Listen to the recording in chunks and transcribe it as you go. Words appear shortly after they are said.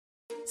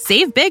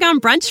Save big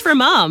on brunch for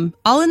mom,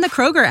 all in the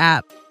Kroger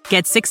app.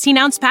 Get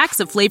 16-ounce packs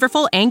of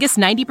flavorful Angus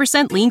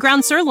 90% lean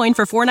ground sirloin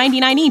for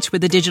 $4.99 each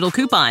with a digital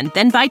coupon.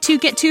 Then buy 2,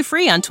 get 2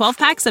 free on 12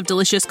 packs of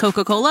delicious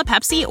Coca-Cola,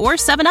 Pepsi, or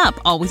 7-Up,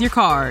 all with your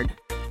card.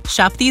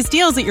 Shop these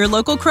deals at your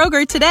local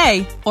Kroger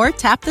today, or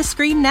tap the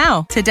screen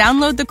now to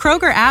download the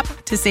Kroger app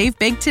to save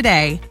big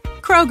today.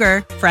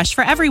 Kroger, fresh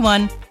for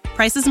everyone.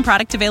 Prices and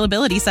product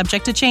availability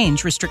subject to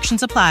change.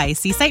 Restrictions apply.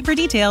 See site for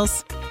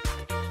details.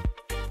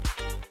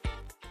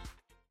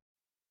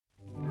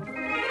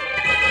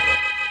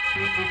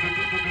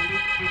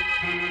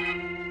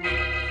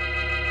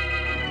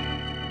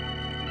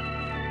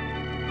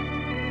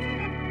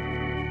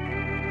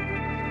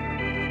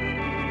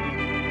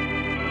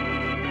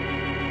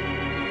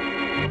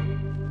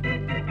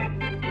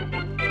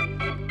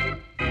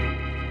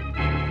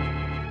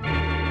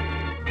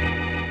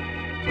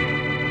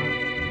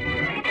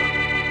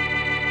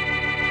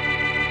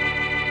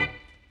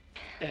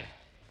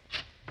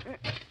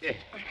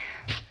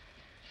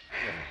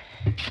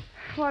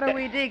 What are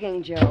we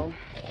digging, Joe?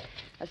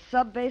 A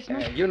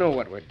sub-basement? You know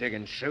what we're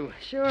digging, Sue.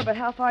 Sure, but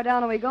how far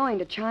down are we going?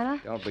 To China?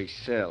 Don't be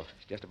silly.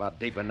 It's just about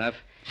deep enough.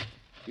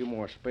 A few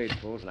more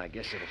spadefuls, and I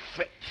guess it'll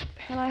fit.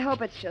 Well, I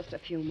hope it's just a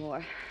few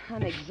more.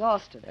 I'm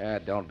exhausted.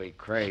 Don't be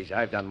crazy.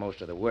 I've done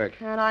most of the work.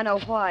 And I know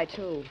why,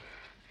 too.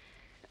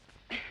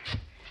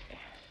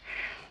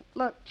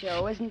 Look,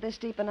 Joe, isn't this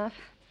deep enough?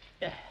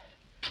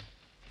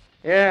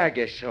 Yeah, I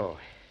guess so.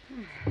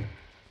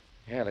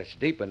 Well, it's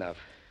deep enough.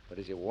 But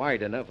is it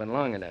wide enough and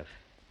long enough?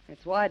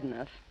 It's wide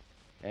enough.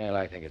 Well,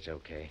 I think it's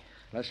okay.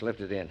 Let's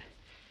lift it in.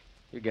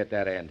 You get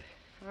that end.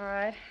 All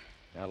right.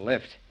 Now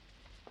lift.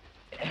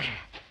 Hey,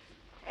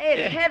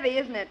 it's heavy,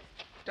 isn't it?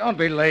 Don't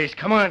be lazy.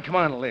 Come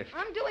on, lift.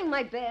 I'm doing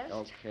my best.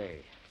 Okay.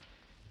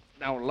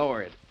 Now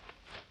lower it.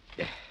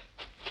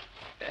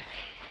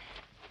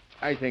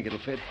 I think it'll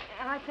fit.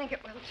 I think it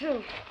will,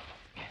 too.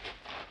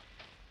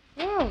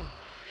 Oh.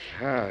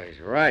 Oh, he's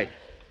right.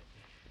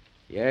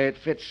 Yeah, it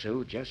fits,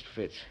 Sue. Just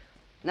fits.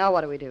 Now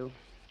what do we do?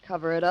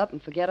 Cover it up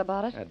and forget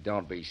about it? Now,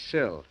 don't be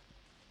silly.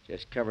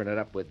 Just covering it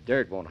up with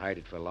dirt won't hide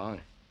it for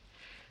long.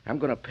 I'm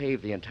going to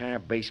pave the entire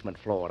basement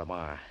floor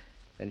tomorrow.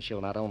 Then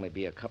she'll not only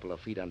be a couple of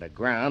feet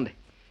underground,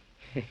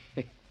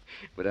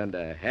 but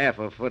under half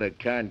a foot of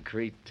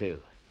concrete,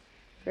 too.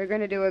 We're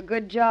going to do a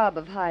good job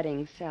of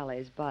hiding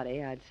Sally's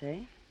body, I'd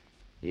say.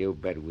 You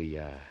bet we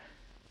are.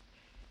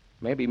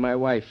 Maybe my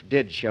wife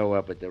did show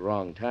up at the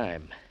wrong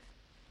time.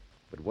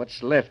 But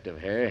what's left of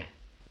her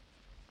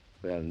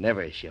will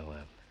never show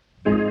up.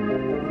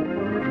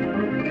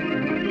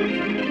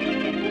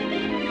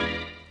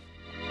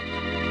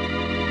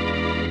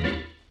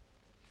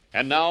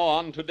 And now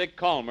on to Dick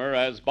Calmer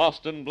as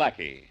Boston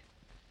Blackie.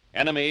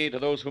 Enemy to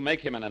those who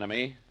make him an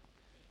enemy.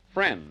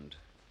 Friend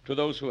to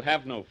those who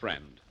have no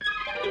friend.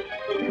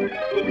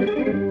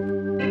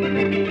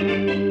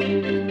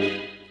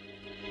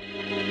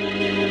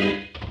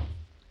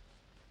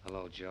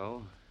 Hello,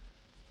 Joe.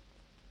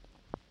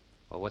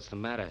 Well, what's the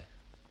matter?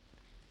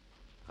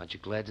 Aren't you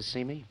glad to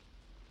see me?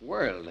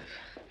 Well,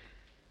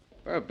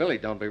 Billy,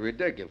 don't be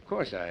ridiculous. Of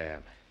course I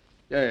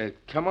am.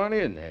 Come on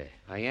in there.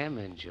 I am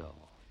in, Joe.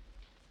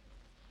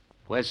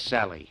 Where's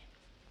Sally?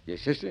 Your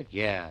sister?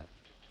 Yeah.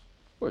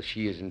 Well,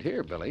 she isn't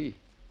here, Billy.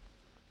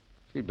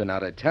 She's been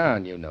out of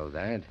town, you know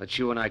that. But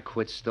you and I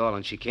quit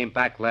stalling. She came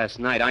back last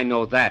night. I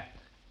know that.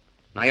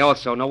 And I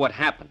also know what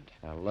happened.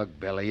 Now, look,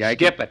 Billy,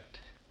 Skip it.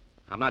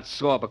 I'm not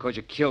sore because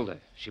you killed her.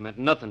 She meant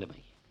nothing to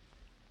me.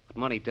 But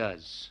money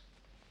does.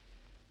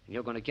 And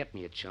you're going to get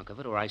me a chunk of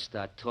it or I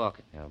start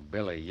talking. Now,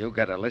 Billy, you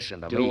got to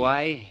listen to me. Do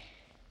I?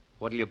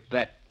 What'll you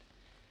bet?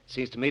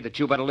 Seems to me that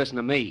you better listen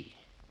to me.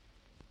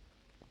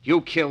 You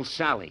killed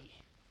Sally.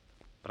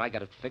 But I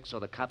got it fixed so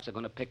the cops are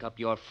going to pick up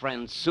your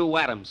friend Sue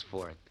Adams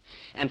for it.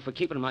 And for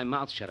keeping my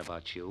mouth shut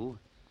about you,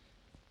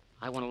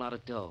 I want a lot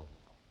of dough.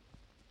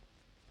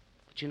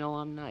 But you know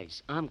I'm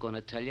nice. I'm going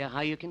to tell you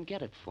how you can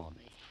get it for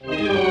me.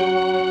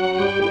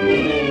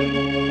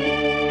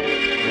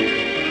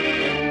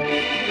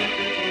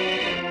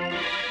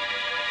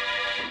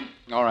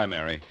 All right,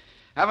 Mary.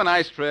 Have a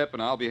nice trip,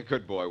 and I'll be a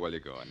good boy while you're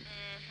going.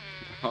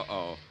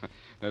 Uh-oh.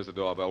 There's the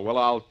doorbell. Well,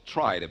 I'll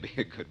try to be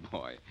a good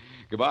boy.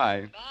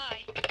 Goodbye.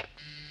 Bye.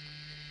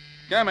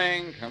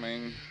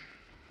 Coming.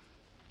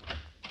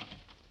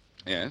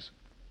 Yes?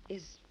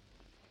 Is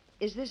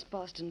this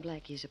Boston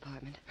Blackie's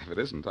apartment? If it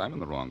isn't, I'm in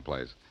the wrong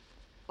place.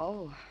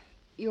 Oh,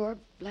 you're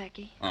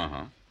Blackie?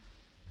 Uh-huh.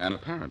 And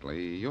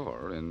apparently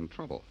you're in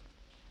trouble.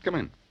 Come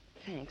in.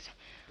 Thanks.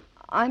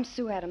 I'm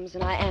Sue Adams,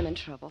 and I am in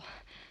trouble.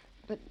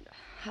 But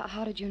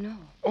how did you know?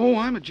 Oh,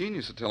 I'm a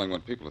genius at telling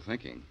what people are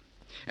thinking.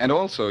 And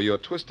also, you're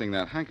twisting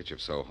that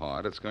handkerchief so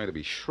hard, it's going to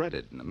be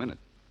shredded in a minute.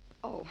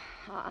 Oh,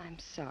 I'm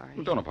sorry.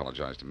 Well, don't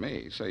apologize to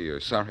me. Say you're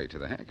sorry to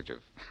the handkerchief.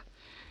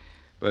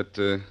 But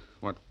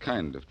what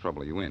kind of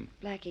trouble are you in?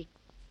 Blackie,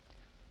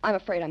 I'm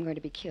afraid I'm going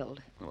to be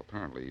killed. Well,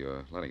 apparently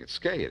you're letting it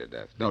scare you to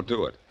death. Don't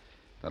do it.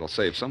 That'll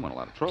save someone a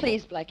lot of trouble.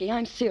 Please, Blackie,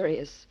 I'm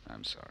serious.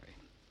 I'm sorry.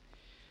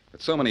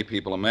 But so many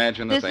people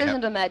imagine that This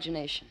isn't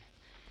imagination.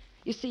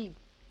 You see,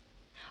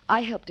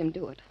 I helped him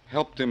do it.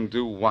 Helped him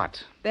do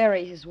what?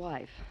 Bury his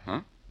wife.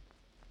 Huh?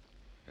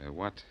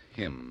 What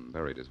him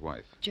buried his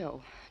wife?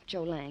 Joe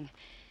Lang.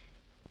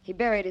 He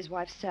buried his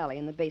wife, Sally,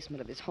 in the basement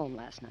of his home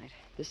last night.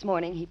 This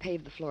morning, he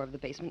paved the floor of the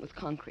basement with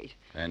concrete.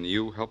 And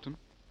you helped him?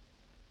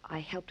 I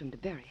helped him to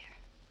bury her.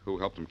 Who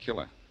helped him kill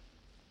her?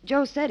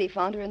 Joe said he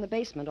found her in the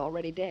basement,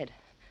 already dead.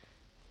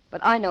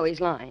 But I know he's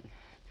lying.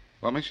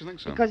 What makes you think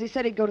so? Because he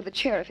said he'd go to the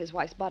chair if his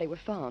wife's body were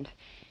found.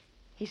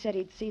 He said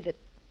he'd see that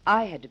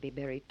I had to be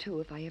buried,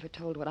 too, if I ever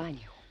told what I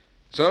knew.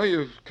 So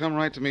you've come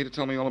right to me to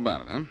tell me all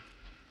about it, huh?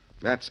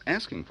 That's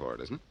asking for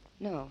it, isn't it?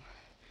 No.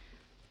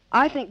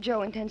 I think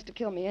Joe intends to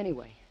kill me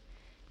anyway.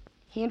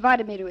 He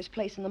invited me to his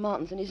place in the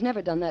mountains, and he's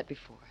never done that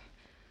before.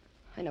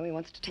 I know he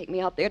wants to take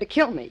me out there to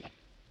kill me.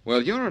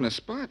 Well, you're in a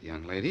spot,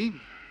 young lady.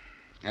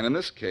 And in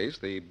this case,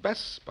 the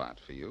best spot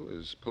for you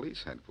is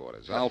police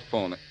headquarters. I'll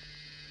phone it.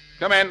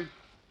 Come in.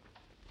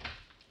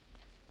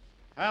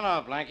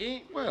 Hello,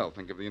 Blackie. Well,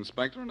 think of the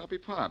inspector and up he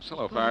pops.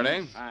 Hello,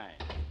 Faraday. Hi.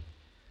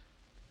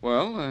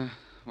 Well,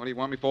 what do you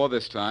want me for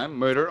this time?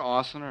 Murder,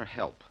 arson, or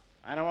help?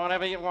 I don't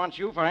want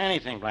you for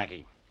anything,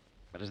 Blackie.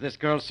 But is this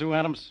girl Sue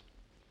Adams?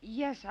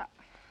 Yes,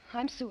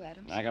 I'm Sue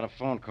Adams. I got a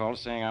phone call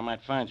saying I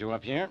might find you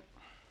up here.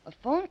 A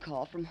phone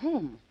call from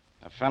whom?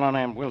 A fellow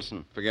named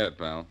Wilson. Forget it,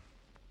 pal.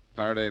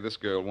 Faraday, this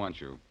girl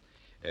wants you.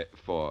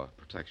 For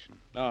protection.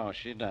 Oh,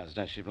 she does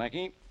she,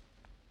 Blackie?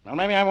 Well,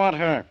 maybe I want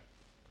her.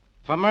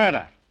 For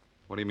murder.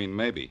 What do you mean,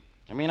 maybe?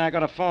 I mean, I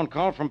got a phone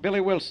call from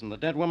Billy Wilson, the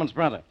dead woman's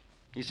brother.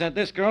 He said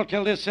this girl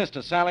killed his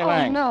sister, Sally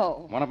Lang. Oh,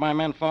 no. One of my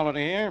men followed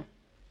her here,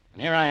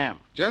 and here I am.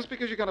 Just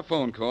because you got a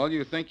phone call,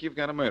 you think you've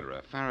got a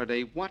murderer.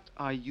 Faraday, what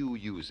are you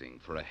using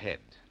for a head?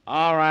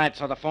 All right,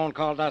 so the phone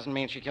call doesn't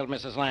mean she killed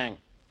Mrs. Lang.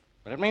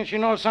 But it means she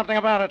knows something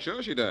about it.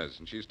 Sure she does,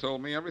 and she's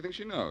told me everything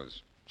she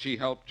knows. She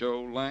helped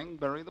Joe Lang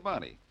bury the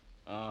body.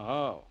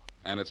 Oh.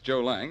 And it's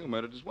Joe Lang who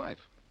murdered his wife.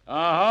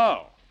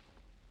 Oh.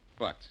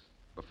 But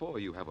before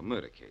you have a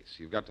murder case,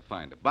 you've got to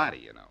find a body,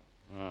 you know.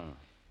 Oh.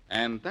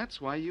 And that's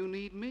why you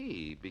need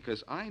me,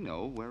 because I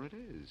know where it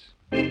is.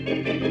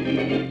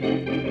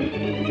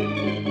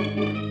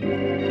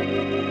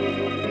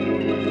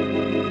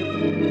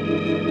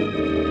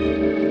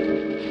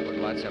 Put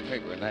lots of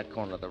paper in that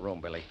corner of the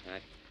room, Billy.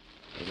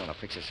 We want to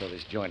fix it so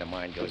this joint of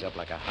mine goes up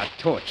like a hot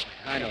torch.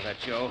 I know that,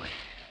 Joe.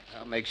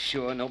 I'll make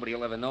sure nobody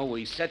will ever know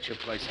we set your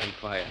place on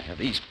fire. Now,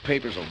 these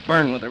papers will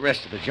burn with the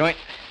rest of the joint.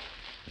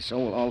 So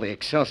will all the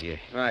Excelsior.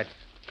 Right.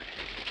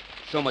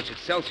 So much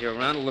Excelsior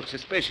around, it'll look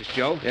suspicious,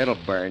 Joe. It'll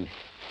burn.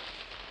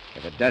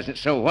 If it doesn't,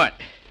 so what?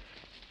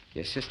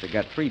 Your sister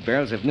got 3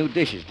 barrels of new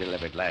dishes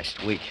delivered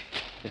last week.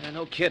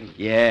 No kidding.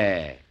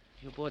 Yeah.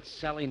 You bought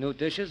Sally new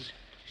dishes?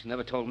 She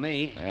never told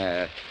me.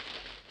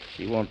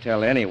 She won't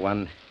tell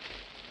anyone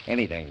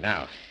anything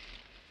now.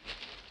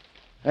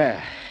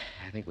 I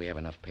think we have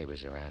enough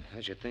papers around.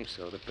 I should think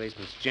so. The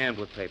basement's jammed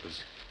with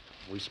papers.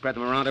 We spread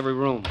them around every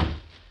room.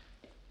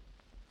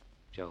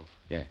 Joe.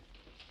 Yeah.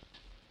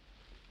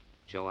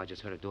 Joe, I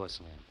just heard a door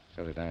slam.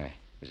 So did I.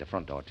 There's a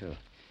front door, too.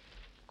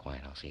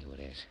 Quiet, I'll see who it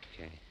is.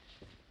 Okay.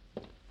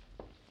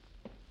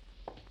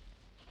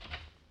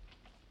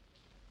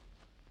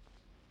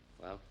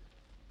 Well?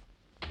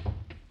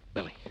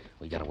 Billy,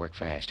 we gotta work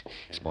fast.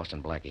 It's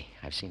Boston Blackie.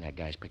 I've seen that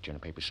guy's picture in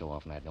the paper so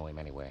often I'd know him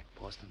anywhere.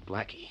 Boston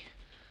Blackie.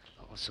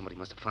 Oh, somebody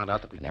must have found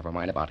out that we... Never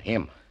mind about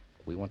him.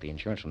 If we want the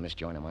insurance from this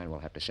joint of mine, we'll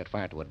have to set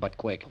fire to it, but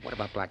quick. What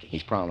about Blackie?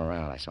 He's prowling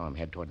around. I saw him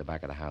head toward the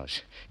back of the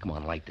house. Come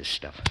on, light this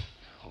stuff.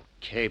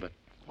 Okay, but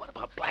what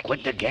about Blackie?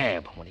 Quit the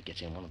gab. When he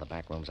gets in one of the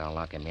back rooms, I'll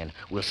lock him in.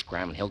 We'll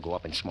scram and he'll go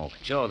up in smoke.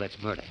 Joe, that's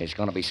murder. It's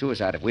gonna be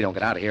suicide if we don't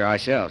get out of here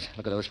ourselves.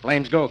 Look at those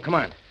flames go. Come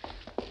on.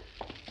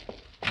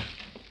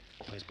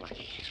 Where's Blackie?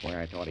 He's where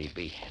I thought he'd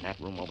be. In that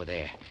room over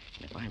there.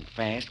 And if I'm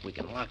fast, we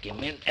can lock him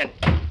in and...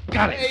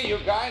 Got it! Hey, you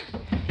guys.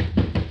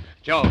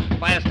 Joe,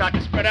 fire start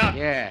to spread out.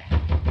 Yeah.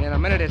 And in a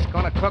minute, it's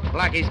gonna cook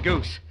Blackie's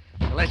goose.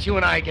 Unless you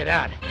and I get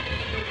out.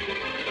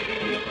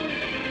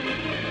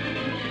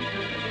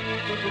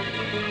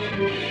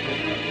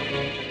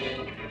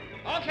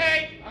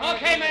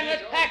 Okay, men,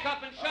 let's pack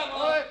up and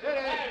shovel.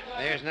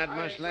 There's not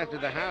much left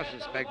of the house,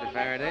 Inspector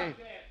Faraday.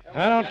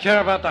 I don't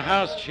care about the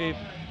house, Chief.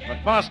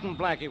 But Boston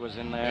Blackie was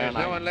in there. There's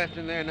no one left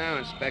in there now,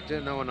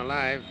 Inspector. No one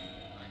alive.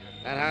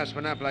 That house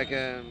went up well,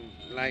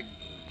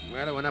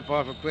 it went up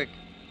awful quick.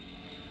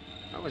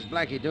 What was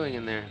Blackie doing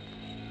in there?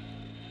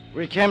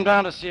 We came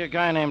down to see a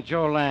guy named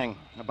Joe Lang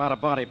about a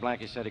body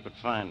Blackie said he could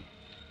find.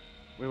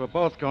 We were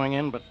both going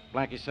in, but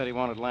Blackie said he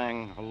wanted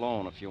Lang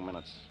alone a few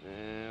minutes.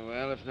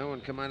 Well, if no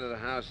one come out of the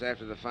house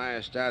after the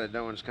fire started,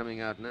 no one's coming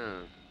out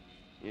now.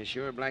 You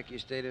sure Blackie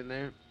stayed in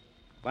there?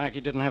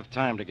 Blackie didn't have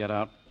time to get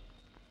out.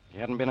 He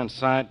hadn't been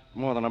inside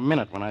more than a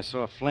minute when I saw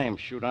a flame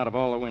shoot out of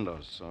all the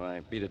windows, so I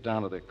beat it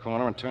down to the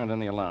corner and turned in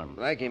the alarm.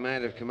 Blackie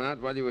might have come out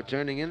while you were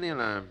turning in the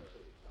alarm.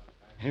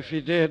 If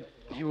he did,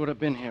 he would have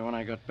been here when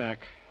I got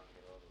back.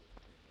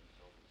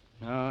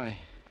 No, I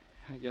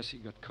guess he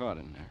got caught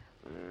in there.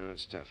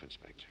 That's tough,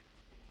 Inspector.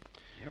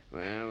 Yep.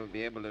 Well, we'll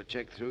be able to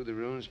check through the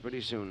rooms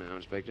pretty soon now,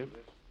 Inspector.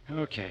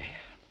 Okay.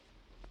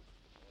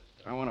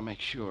 I want to make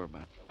sure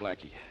about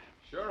Blackie.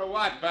 Sure of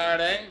what,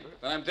 Faraday?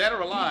 That I'm dead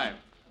or alive?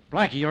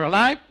 Blackie, you're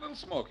alive? A little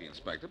smoky,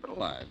 Inspector, but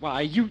alive.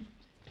 Why,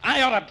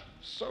 I ought to...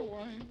 So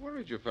I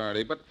worried you,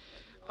 Faraday, but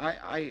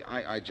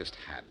I just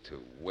had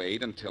to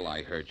wait until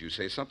I heard you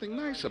say something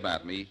nice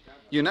about me.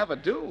 You never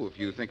do if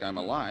you think I'm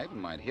alive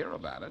and might hear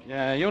about it.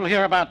 Yeah, you'll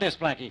hear about this,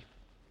 Blackie.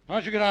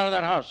 How'd you get out of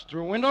that house?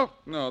 Through a window?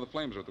 No, the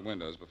flames were at the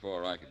windows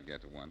before I could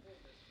get to one.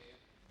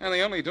 And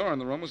the only door in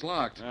the room was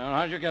locked. Well,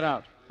 how'd you get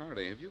out?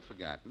 Faraday, have you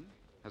forgotten?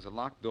 Has a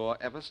locked door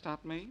ever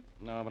stopped me?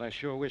 No, but I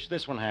sure wish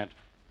this one had.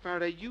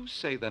 Faraday, you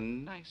say the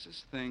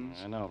nicest things.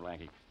 I know,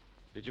 Blackie.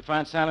 Did you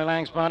find Sally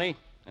Lang's body?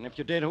 And if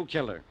you did, who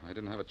killed her? I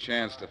didn't have a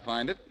chance to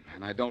find it,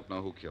 and I don't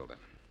know who killed her.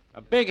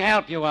 A big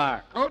help you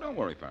are. Oh, don't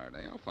worry,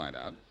 Faraday. I'll find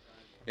out.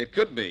 It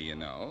could be, you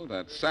know,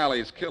 that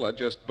Sally's killer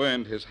just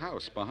burned his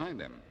house behind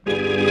him.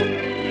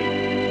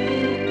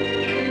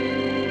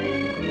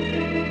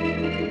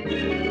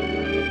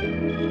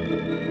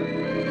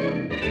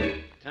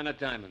 10 of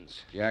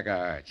diamonds. Jack of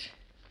hearts.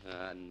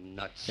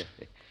 Nuts.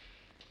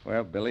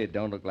 Well, Billy, it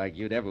don't look like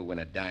you'd ever win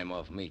a dime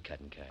off me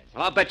cutting cards.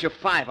 Well, I'll bet you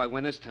 5 I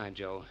win this time,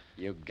 Joe.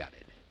 You got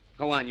it.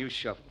 Go on, you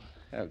shuffle.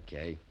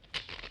 Okay.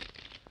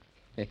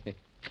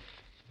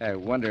 I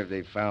wonder if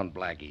they found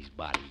Blackie's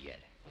body yet.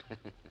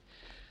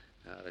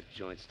 The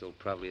joint's still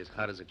probably as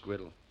hot as a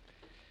griddle.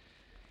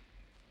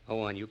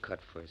 Go on, you cut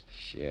first.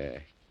 Sure.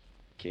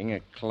 King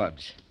of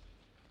clubs.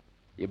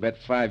 You bet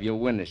 5 you'll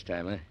win this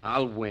time, huh?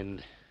 I'll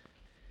win.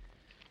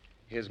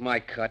 Here's my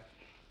cut.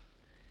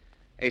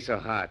 Ace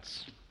of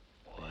hearts.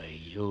 Boy,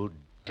 you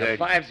The dirt.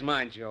 5's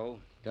mine, Joe.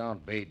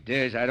 Don't be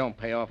diz. I don't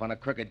pay off on a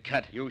crooked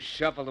cut. You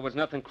shuffled. There was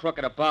nothing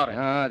crooked about it.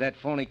 Ah, that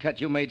phony cut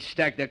you made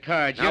stacked the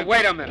cards. Now, You-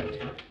 wait a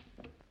minute.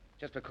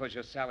 Just because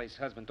you're Sally's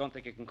husband, don't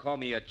think you can call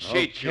me a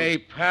cheat. Okay,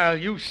 pal,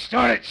 you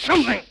started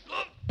something.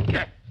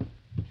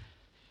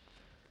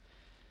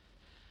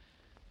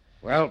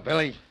 Well,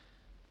 Billy.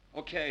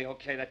 Okay,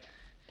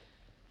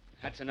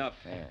 that's enough.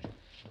 Yeah.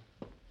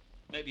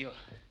 Maybe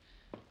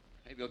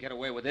you'll get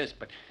away with this,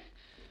 but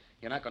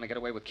you're not going to get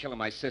away with killing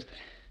my sister.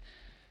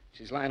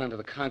 She's lying under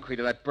the concrete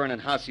of that burning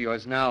house of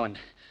yours now, and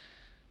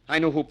I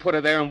know who put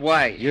her there and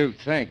why. You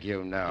think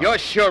you know. You're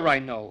sure I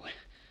know.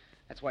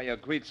 That's why you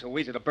agreed so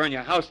easy to burn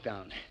your house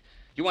down.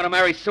 You want to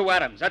marry Sue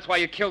Adams. That's why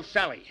you killed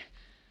Sally.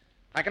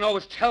 I can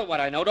always tell what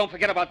I know. Don't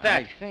forget about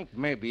that. I think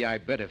maybe I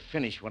better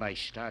finish what I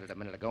started a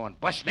minute ago and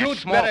bust that You'd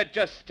small... better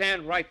just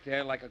stand right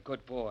there like a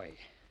good boy.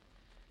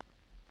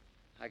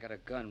 I got a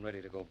gun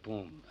ready to go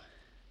boom.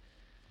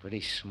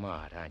 Pretty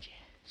smart, aren't you?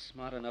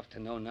 Smart enough to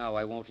know now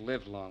I won't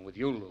live long with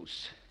you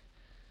loose.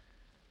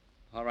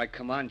 All right,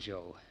 come on,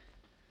 Joe.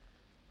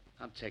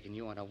 I'm taking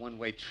you on a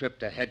one-way trip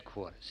to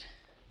headquarters.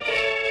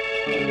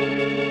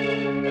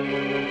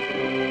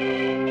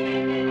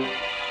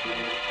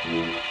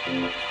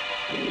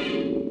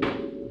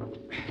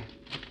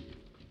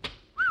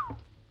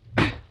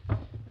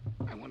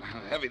 I wonder how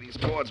heavy these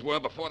boards were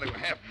before they were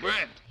half burned.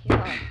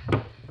 Yeah.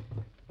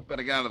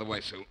 Better get out of the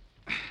way, Sue.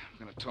 I'm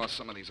going to toss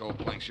some of these old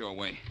planks your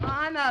way.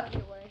 I'm out of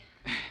your way.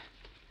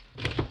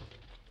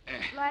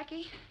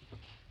 Blackie,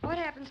 what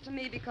happens to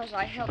me because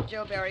I helped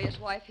Joe bury his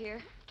wife here?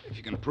 If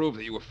you can prove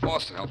that you were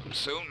forced to help him,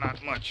 Sue,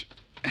 not much.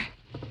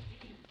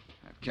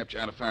 I've kept you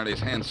out of Faraday's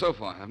hands so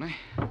far, haven't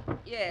I?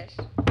 Yes.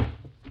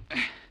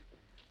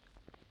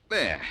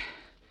 There.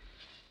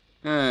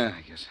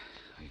 I guess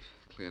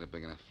I've cleared a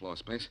big enough floor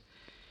space.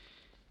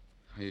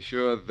 Are you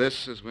sure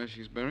this is where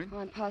she's buried? Oh,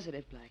 I'm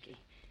positive, Blackie.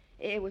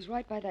 It was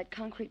right by that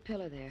concrete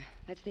pillar there.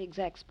 That's the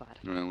exact spot.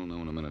 Well, we'll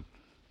know in a minute.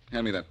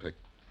 Hand me that pick.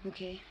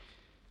 Okay.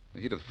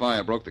 The heat of the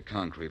fire broke the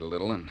concrete a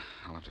little, and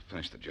I'll have to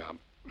finish the job.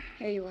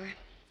 Here you are.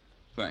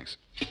 Thanks.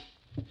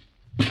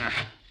 Yeah.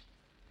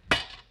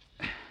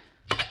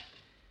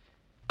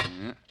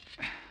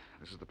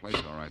 This is the place,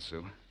 all right,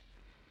 Sue.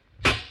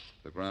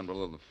 The ground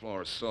below the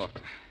floor is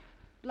soft.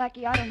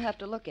 Blackie, I don't have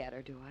to look at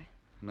her, do I?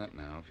 Not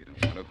now, if you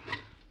don't want to.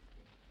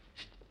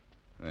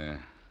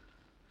 There.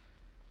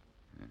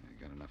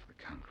 I got enough of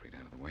the concrete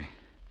out of the way.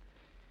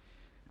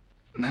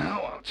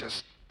 Now I'll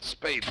just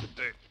spade the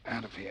dirt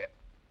out of here.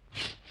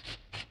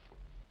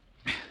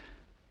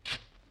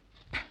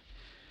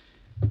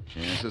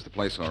 Yeah, this is the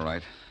place, all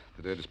right.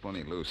 The dirt is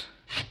plenty loose.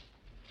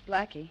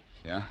 Blackie,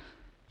 Yeah?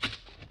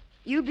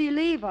 you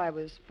believe I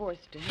was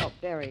forced to help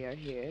bury her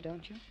here,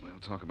 don't you? We'll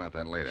talk about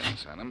that later,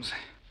 Miss Adams.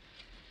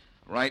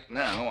 Right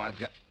now, I've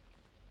got...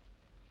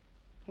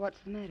 What's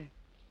the matter?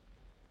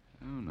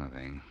 Oh,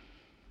 nothing.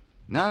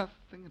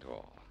 Nothing at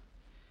all.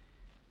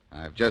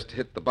 I've just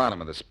hit the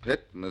bottom of this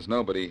pit, and there's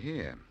nobody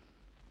here.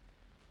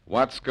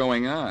 What's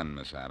going on,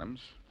 Miss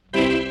Adams?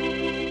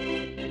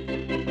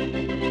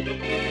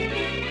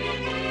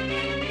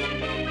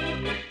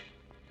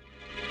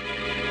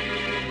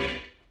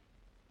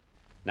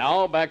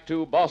 Now back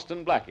to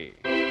Boston Blackie.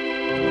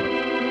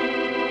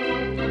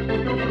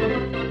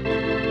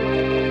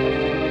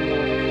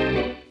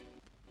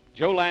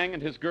 Joe Lang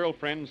and his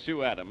girlfriend,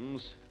 Sue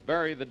Adams,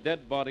 bury the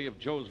dead body of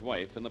Joe's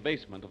wife in the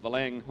basement of the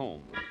Lang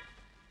home.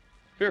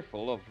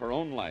 Fearful of her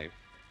own life,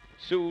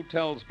 Sue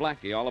tells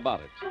Blackie all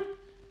about it.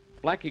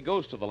 Blackie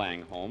goes to the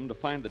Lang home to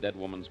find the dead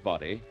woman's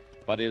body,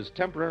 but but is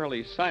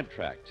temporarily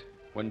sidetracked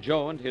when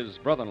Joe and his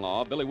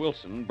brother-in-law, Billy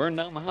Wilson, burn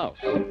down the house.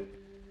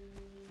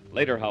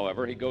 Later,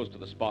 however, he goes to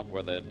the spot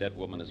where the dead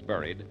woman is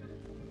buried,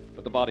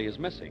 but the body is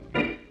missing.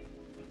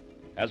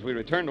 As we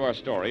return to our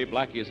story,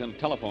 Blackie is in the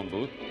telephone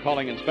booth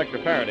calling Inspector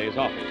Faraday's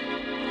office.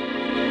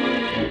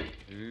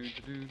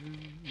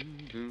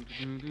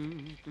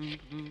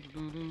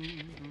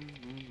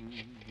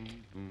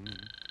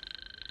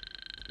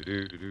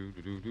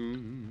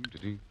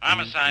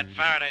 Homicide,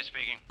 Faraday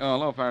speaking. Oh,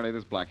 hello, Faraday.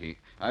 This is Blackie.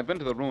 I've been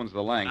to the ruins of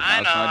the Lang I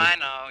house. know, I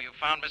know. You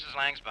found Mrs.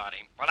 Lang's body.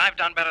 Well, I've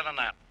done better than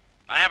that.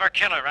 I have her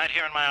killer right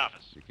here in my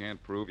office. You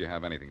can't prove you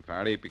have anything,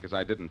 Faraday, because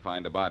I didn't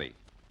find a body.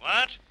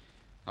 What?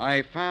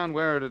 I found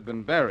where it had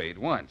been buried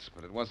once,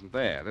 but it wasn't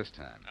there this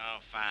time. Oh,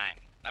 fine.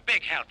 A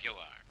big help you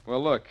are.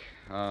 Well, look,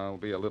 I'll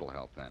be a little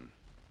help then.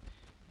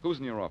 Who's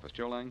in your office,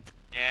 Joe Lang?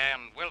 Yeah,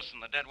 and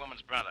Wilson, the dead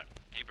woman's brother.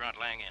 He brought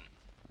Lang in.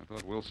 I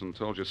thought Wilson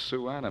told you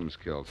Sue Adams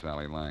killed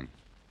Sally Lang.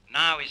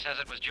 Now he says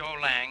it was Joe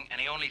Lang,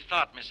 and he only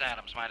thought Miss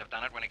Adams might have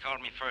done it when he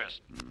called me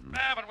first.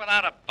 But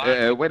without a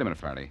body... Wait a minute,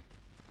 Faraday.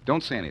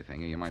 Don't say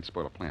anything, or you might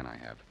spoil a plan I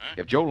have. Huh?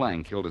 If Joe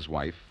Lang killed his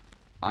wife,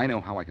 I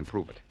know how I can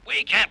prove it.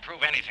 We can't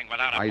prove anything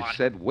without a body. I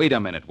said, wait a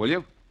minute, will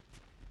you?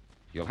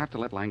 You'll have to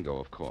let Lang go,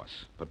 of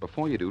course. But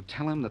before you do,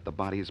 tell him that the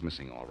body is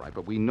missing, all right.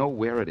 But we know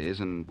where it is,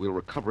 and we'll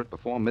recover it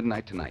before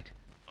midnight tonight.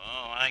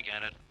 Oh, I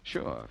get it.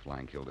 Sure, if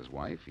Lang killed his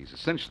wife, he's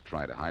essentially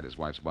trying to hide his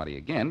wife's body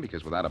again,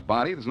 because without a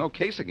body, there's no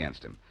case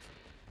against him.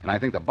 And I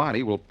think the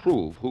body will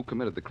prove who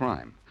committed the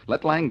crime.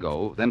 Let Lang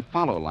go, then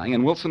follow Lang,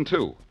 and Wilson,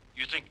 too.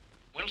 You think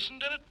Wilson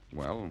did it?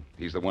 Well,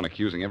 he's the one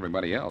accusing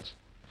everybody else.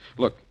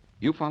 Look,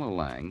 you follow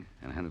Lang,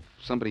 and have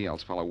somebody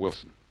else follow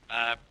Wilson.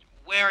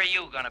 Where are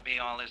you going to be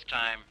all this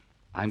time?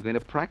 I'm going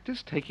to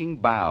practice taking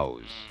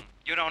bows.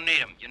 You don't need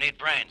 'em. You need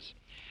brains.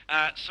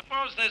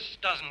 Suppose this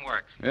doesn't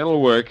work.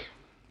 It'll work.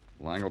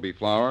 Lang will be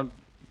flowered,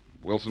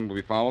 Wilson will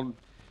be followed,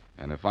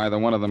 and if either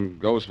one of them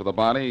goes for the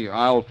body,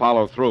 I'll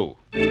follow through.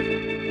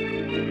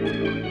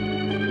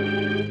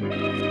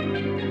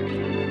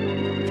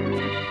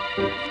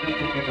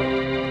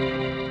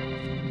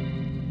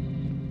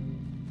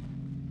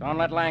 Don't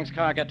let Lang's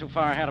car get too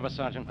far ahead of us,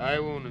 Sergeant. I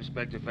won't,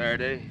 Inspector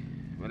Faraday.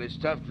 But it's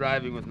tough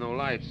driving with no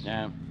lights.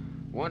 Yeah.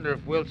 Wonder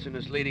if Wilson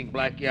is leading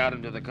Blackie out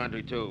into the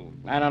country, too.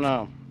 I don't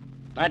know.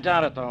 I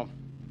doubt it, though.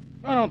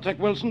 I don't think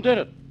Wilson did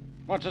it.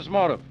 What's his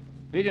motive?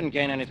 He didn't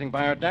gain anything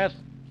by her death.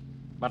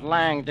 But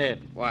Lang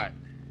did. What?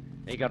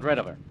 He got rid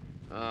of her.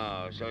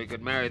 Oh, so he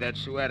could marry that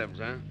Sue Adams,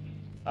 huh?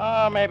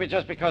 Oh, maybe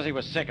just because he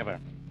was sick of her.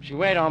 She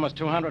weighed almost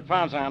 200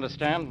 pounds, I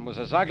understand, and was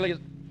as ugly as...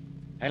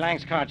 Hey,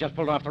 Lang's car just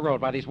pulled off the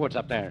road by these woods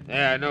up there.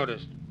 Yeah, I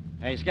noticed.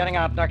 Hey, he's getting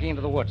out, ducking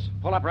into the woods.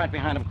 Pull up right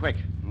behind him quick,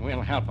 and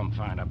we'll help him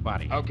find a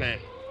body. Okay.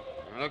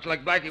 Looks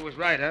like Blackie was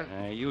right, huh?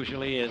 He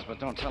usually is, but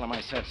don't tell him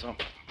I said so.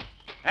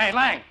 Hey,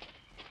 Lang!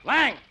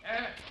 Lang!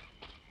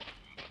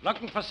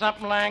 Looking for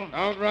something, Lang?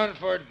 Don't run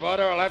for it, Bud,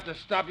 or I'll have to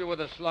stop you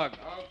with a slug.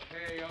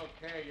 Okay.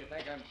 You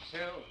think I'm Sue?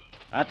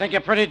 I think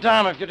you're pretty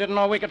dumb if you didn't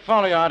know we could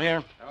follow you out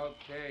here.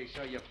 Okay,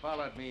 so you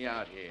followed me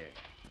out here.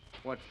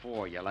 What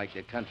for? You like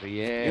the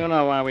country air? You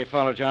know why we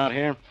followed you out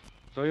here.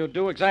 So you'll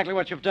do exactly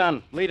what you've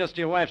done. Lead us to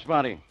your wife's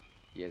body.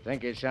 You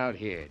think it's out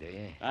here, do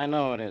you? I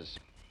know it is.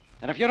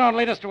 And if you don't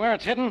lead us to where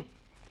it's hidden,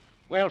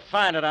 we'll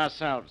find it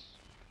ourselves.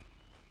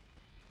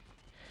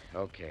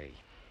 Okay.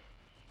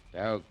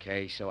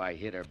 Okay, so I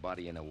hid her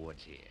body in the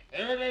woods here.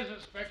 There it is,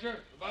 Inspector.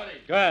 The body.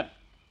 Good.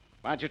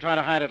 Why'd you try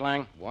to hide it,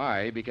 Lang?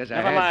 Why? Because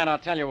Never mind, I'll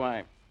tell you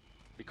why.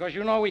 Because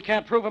you know we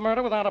can't prove a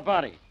murder without a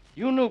body.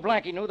 You knew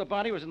Blackie knew the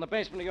body was in the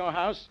basement of your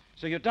house,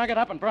 so you dug it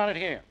up and brought it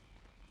here.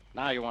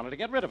 Now you wanted to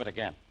get rid of it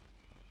again.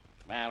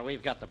 Well,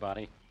 we've got the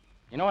body.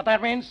 You know what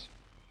that means?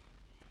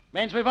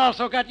 Means we've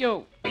also got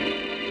you.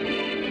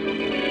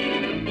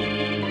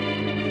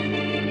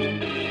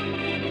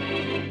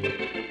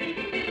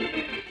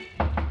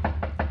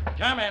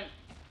 Come in.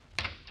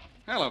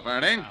 Hello,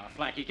 Faraday. Oh,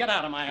 Blackie, get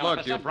out of my Look,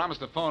 office. you promised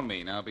to phone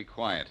me. Now be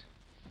quiet.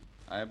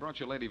 I brought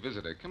your lady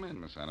visitor. Come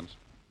in, Miss Adams.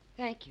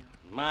 Thank you.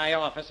 My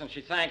office, and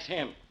she thanks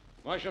him.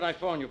 Why should I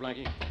phone you,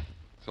 Blackie?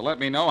 So let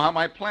me know how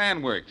my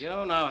plan worked. You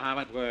know how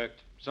it worked.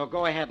 So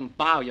go ahead and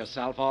bow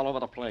yourself all over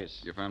the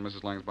place. You found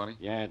Mrs. Lang's body?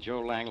 Yeah,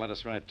 Joe Lang led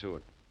us right to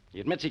it. He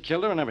admits he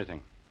killed her and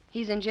everything.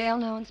 He's in jail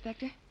now,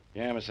 Inspector?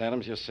 Yeah, Miss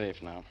Adams, you're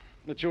safe now.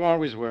 But you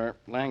always were.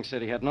 Lang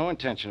said he had no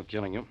intention of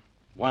killing you.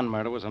 One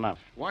murder was enough.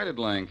 Why did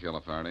Lang kill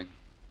her, Faraday?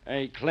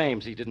 He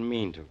claims he didn't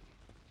mean to.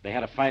 They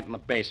had a fight in the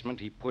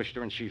basement. He pushed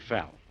her and she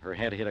fell. Her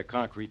head hit a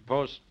concrete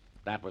post.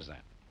 That was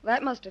that.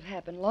 That must have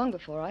happened long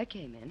before I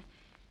came in.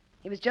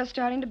 He was just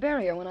starting to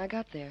bury her when I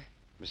got there.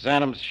 Miss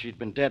Adams, she'd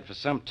been dead for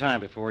some time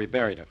before he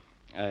buried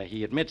her.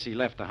 He admits he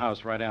left the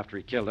house right after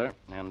he killed her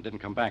and didn't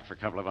come back for a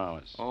couple of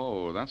hours.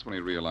 Oh, that's when he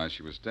realized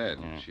she was dead.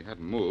 Yeah. She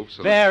hadn't moved,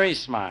 so... Very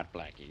smart,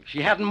 Blackie.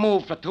 She hadn't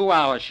moved for 2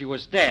 hours. She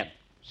was dead.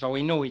 So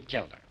he knew he'd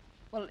killed her.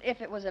 Well,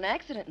 if it was an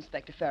accident,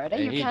 Inspector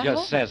Faraday, you He can't just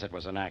hold says it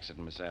was an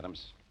accident, Miss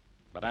Adams.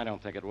 But I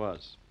don't think it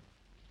was.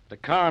 The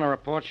coroner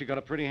reports she got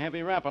a pretty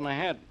heavy rap on the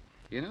head.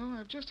 You know,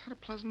 I've just had a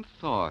pleasant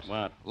thought.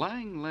 What?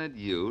 Lang led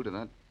you to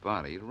that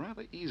body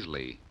rather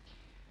easily.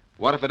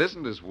 What if it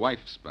isn't his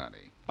wife's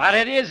body? But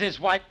it is his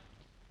wife.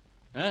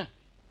 Huh?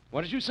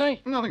 What did you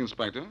say? Nothing,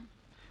 Inspector.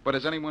 But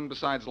has anyone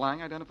besides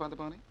Lang identified the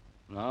body?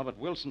 No, but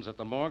Wilson's at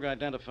the morgue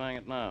identifying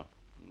it now.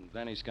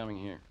 Then he's coming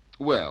here.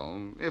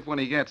 Well, if when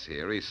he gets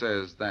here he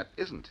says that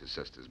isn't his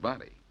sister's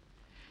body,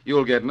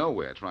 you'll get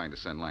nowhere trying to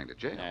send Lang to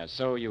jail. Yeah,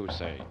 so you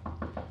say.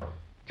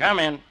 Come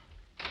in.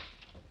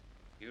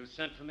 You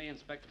sent for me,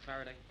 Inspector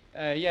Faraday?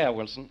 Yeah,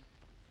 Wilson.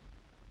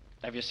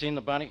 Have you seen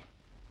the body?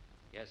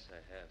 Yes,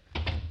 I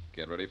have.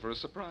 Get ready for a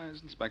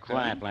surprise, Inspector.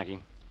 Quiet, Blackie.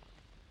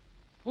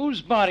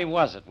 Whose body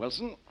was it,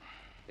 Wilson?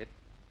 It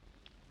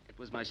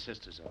was my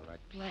sister's, all right.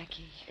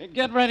 Blackie.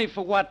 Get ready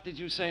for what, did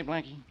you say,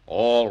 Blackie?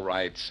 All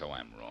right, so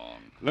I'm wrong.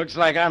 Looks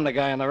like I'm the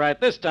guy on the right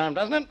this time,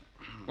 doesn't it?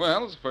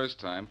 Well, it's the first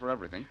time for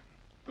everything.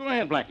 Go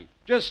ahead, Blackie.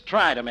 Just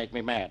try to make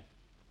me mad.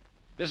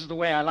 This is the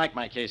way I like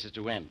my cases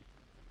to end.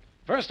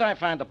 First, I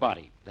find the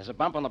body. There's a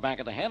bump on the back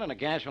of the head and a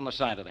gash on the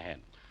side of the head.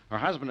 Her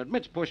husband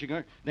admits pushing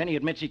her, then he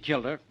admits he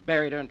killed her,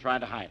 buried her, and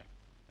tried to hide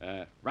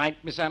her. Right,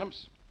 Miss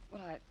Adams?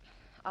 Well,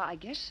 I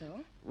guess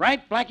so.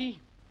 Right, Blackie?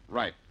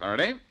 Right,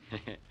 Faraday?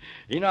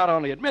 He not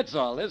only admits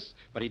all this,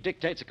 but he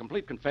dictates a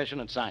complete confession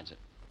and signs it.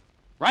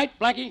 Right,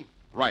 Blackie?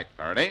 Right,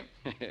 Faraday.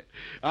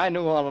 I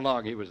knew all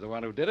along he was the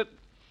one who did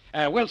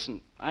it.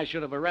 Wilson, I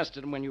should have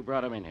arrested him when you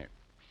brought him in here.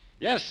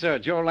 Yes, sir,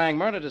 Joe Lang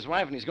murdered his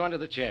wife, and he's going to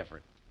the chair for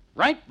it.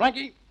 Right,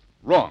 Blackie?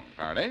 Wrong,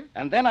 Faraday.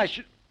 And then I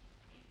should...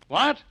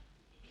 What?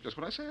 Just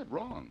what I said,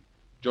 wrong.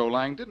 Joe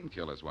Lang didn't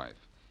kill his wife.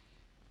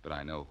 But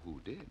I know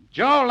who did.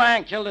 Joe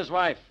Lang killed his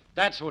wife.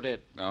 That's who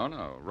did.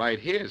 No. Right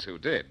here's who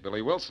did.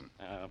 Billy Wilson.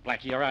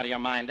 Blackie, you're out of your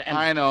mind. And...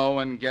 I know,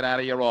 and get out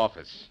of your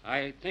office.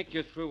 I think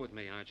you're through with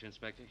me, aren't you,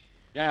 Inspector?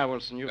 Yeah,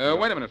 Wilson, you...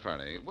 Wait a minute,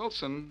 Faraday.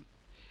 Wilson,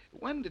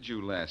 when did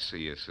you last see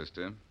your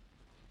sister?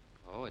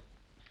 Oh, it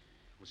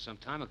was some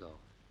time ago.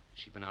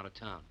 She'd been out of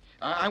town.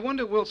 I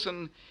wonder,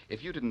 Wilson,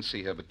 if you didn't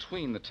see her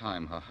between the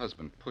time her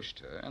husband pushed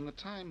her and the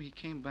time he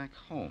came back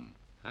home.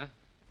 Huh?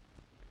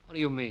 What do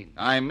you mean?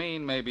 I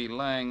mean, maybe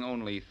Lang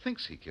only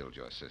thinks he killed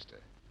your sister.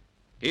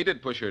 He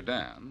did push her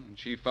down, and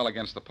she fell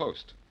against the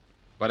post.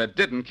 But it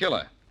didn't kill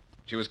her.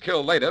 She was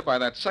killed later by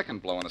that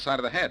second blow on the side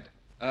of the head.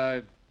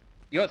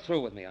 You're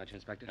through with me, aren't you,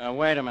 Inspector?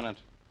 Wait a minute.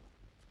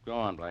 Go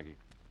on, Blackie.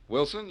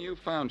 Wilson, you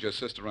found your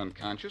sister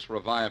unconscious,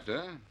 revived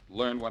her,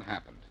 learned what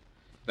happened.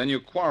 Then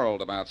you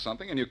quarreled about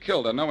something, and you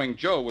killed her, knowing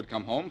Joe would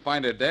come home,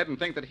 find her dead, and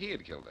think that he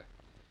had killed her.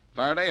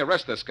 Faraday,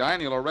 arrest this guy,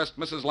 and you'll arrest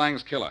Mrs.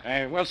 Lang's killer.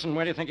 Hey, Wilson,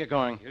 where do you think you're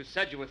going? You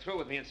said you were through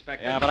with me,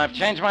 Inspector. Yeah, but I've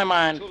changed my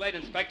mind. Too late,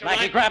 Inspector.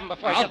 Blackie, grab him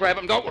before I'll grab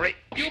him, don't worry.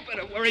 You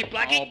better worry,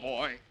 Blackie. Oh,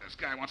 boy, this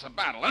guy wants a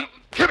battle, huh?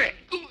 Come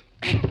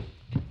here.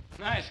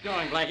 Nice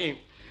going, Blackie.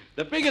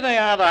 The bigger they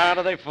are, the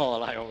harder they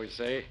fall, I always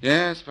say.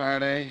 Yes,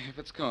 Faraday, if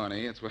it's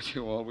corny, it's what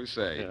you always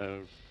say.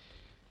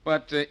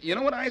 But you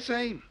know what I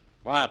say?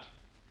 What?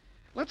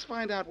 Let's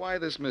find out why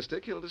this mister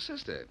killed his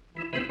sister.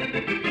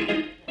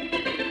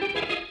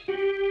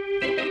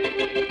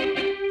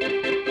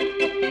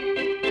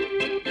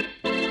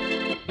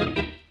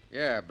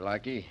 Yeah,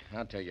 Blackie.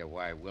 I'll tell you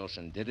why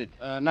Wilson did it.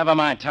 Never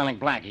mind telling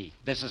Blackie.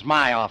 This is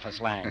my office,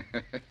 Lang.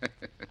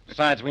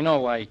 Besides, we know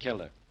why he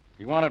killed her.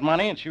 He wanted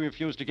money, and she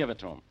refused to give it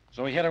to him.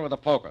 So he hit her with a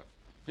poker.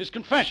 His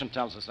confession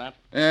tells us that.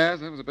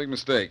 Yes, that was a big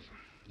mistake.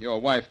 Your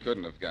wife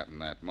couldn't have gotten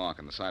that mark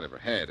on the side of her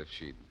head if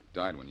she'd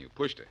died when you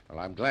pushed her. Well,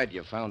 I'm glad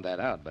you found that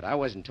out, but I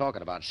wasn't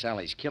talking about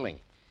Sally's killing.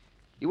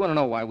 You want to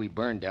know why we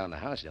burned down the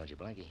house, don't you,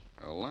 Blackie?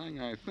 Well,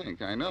 Lang, I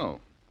think I know.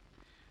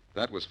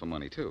 That was for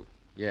money, too.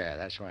 Yeah,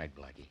 that's right,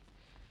 Blackie.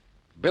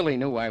 Billy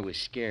knew I was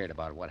scared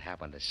about what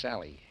happened to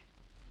Sally.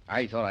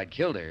 I thought I'd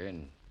killed her,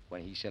 and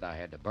when he said I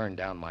had to burn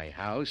down my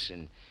house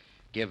and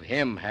give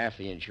him half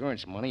the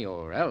insurance money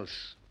or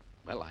else,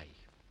 well,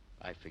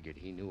 I figured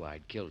he knew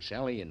I'd killed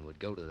Sally and would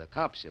go to the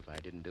cops if I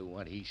didn't do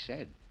what he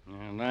said.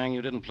 Lang,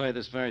 you didn't play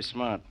this very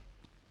smart.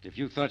 If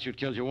you thought you'd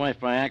killed your wife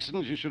by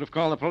accident, you should have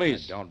called the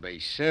police. Don't be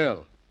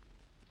silly.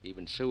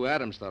 Even Sue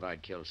Adams thought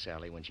I'd killed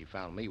Sally when she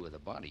found me with a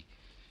body.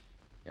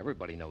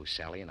 Everybody knows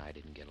Sally and I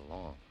didn't get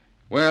along.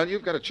 Well,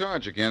 you've got a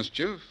charge against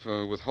you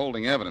for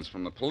withholding evidence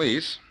from the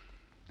police,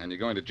 and you're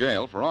going to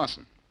jail for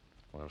arson.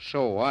 Well,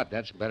 so what?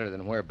 That's better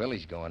than where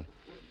Billy's going.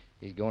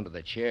 He's going to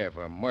the chair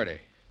for murder.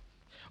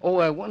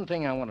 Oh, one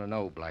thing I want to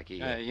know, Blackie.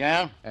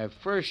 Yeah? At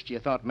first you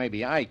thought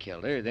maybe I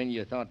killed her, then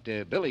you thought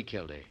Billy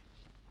killed her.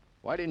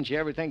 Why didn't you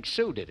ever think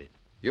Sue did it?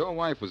 Your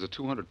wife was a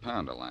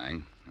 200-pounder,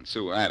 Lang, and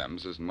Sue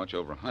Adams isn't much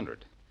over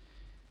 100.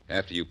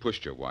 After you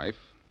pushed your wife,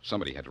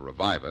 somebody had to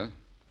revive her,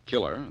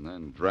 kill her, and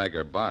then drag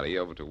her body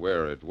over to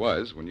where it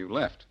was when you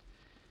left.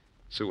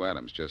 Sue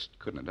Adams just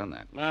couldn't have done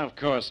that. No, of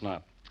course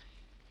not.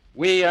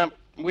 We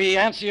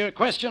answer your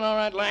question, all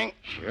right, Lang?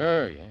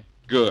 Sure, yeah.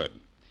 Good.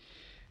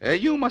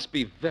 You must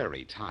be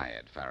very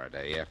tired,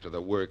 Faraday, after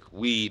the work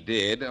we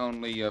did,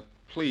 only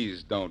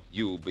please don't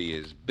you be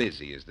as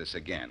busy as this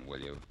again, will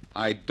you?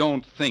 I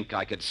don't think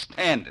I could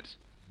stand it.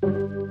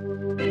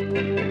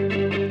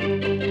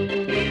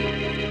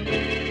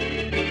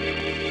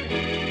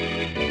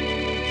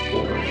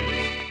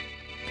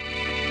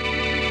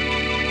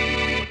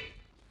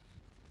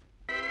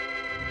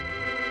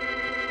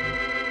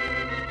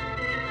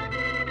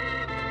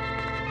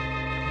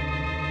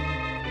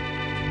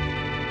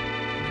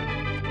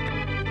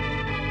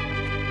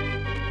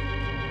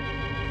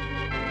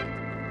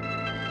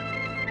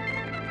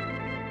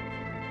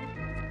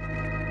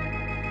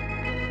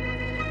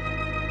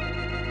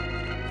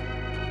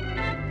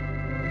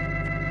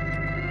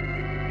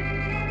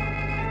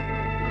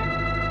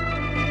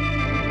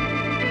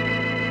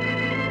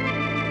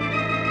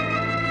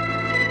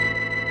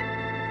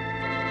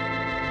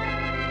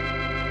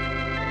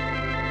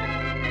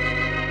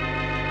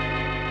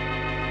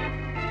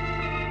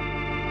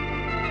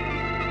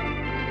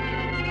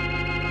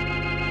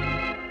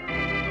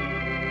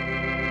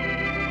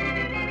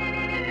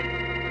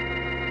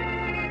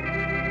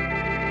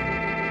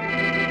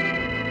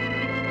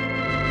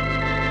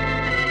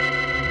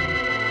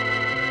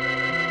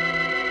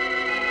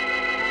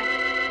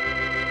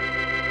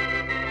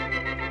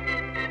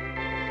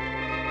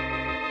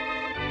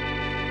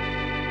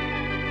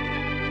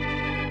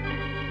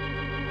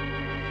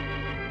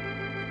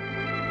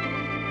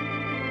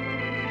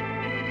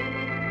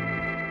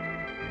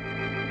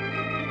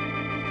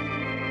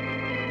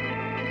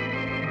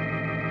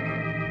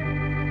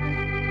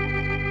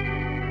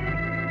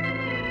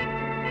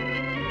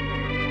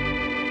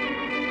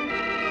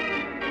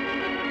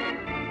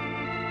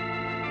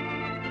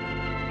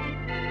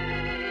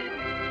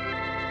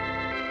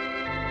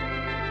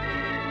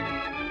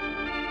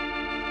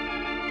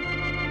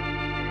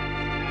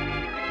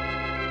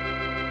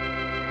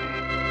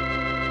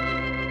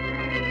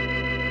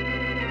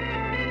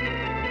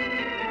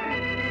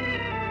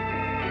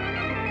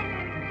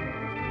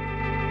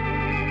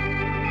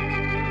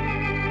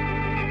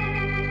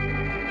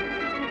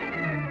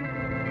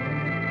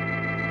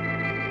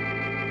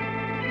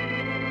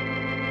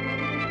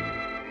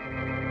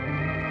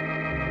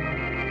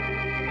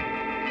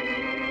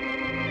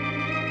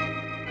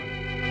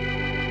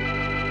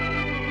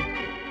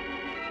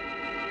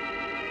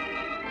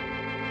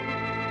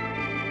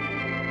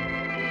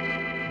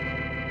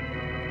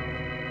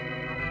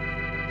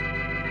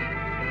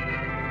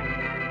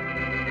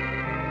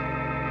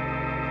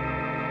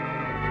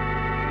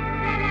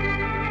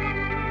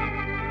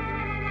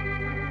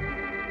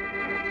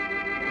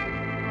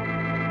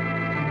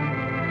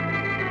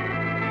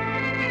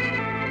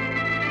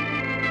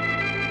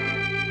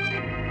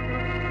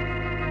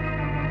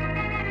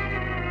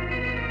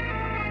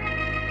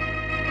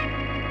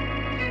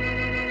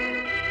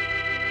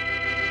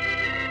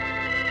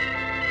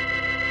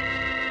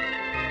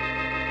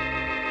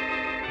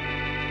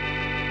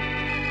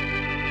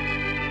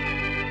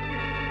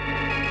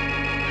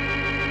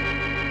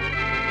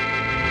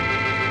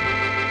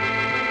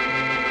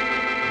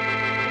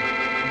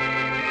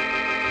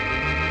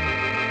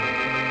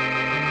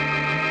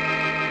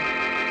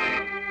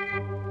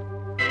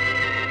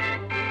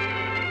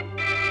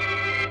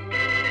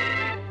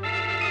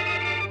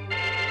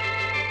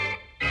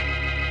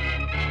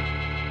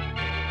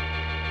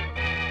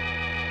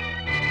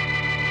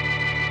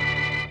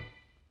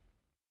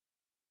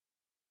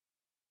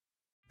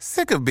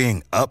 Sick of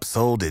being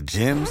upsold at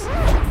gyms?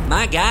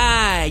 My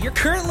guy, you're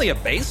currently a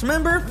base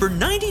member? For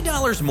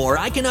 $90 more,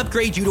 I can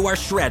upgrade you to our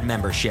Shred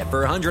membership.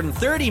 For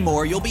 $130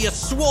 more, you'll be a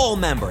Swole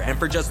member. And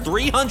for just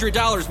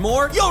 $300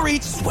 more, you'll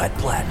reach Sweat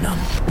Platinum.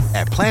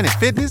 At Planet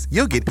Fitness,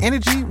 you'll get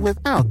energy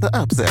without the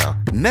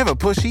upsell. Never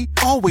pushy,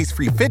 always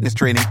free fitness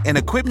training and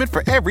equipment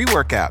for every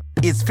workout.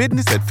 It's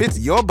fitness that fits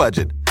your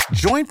budget.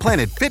 Join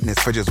Planet Fitness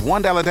for just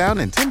 $1 down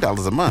and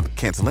 $10 a month.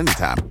 Cancel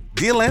anytime.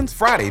 Deal ends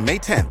Friday, May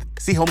 10th.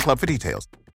 See Home Club for details.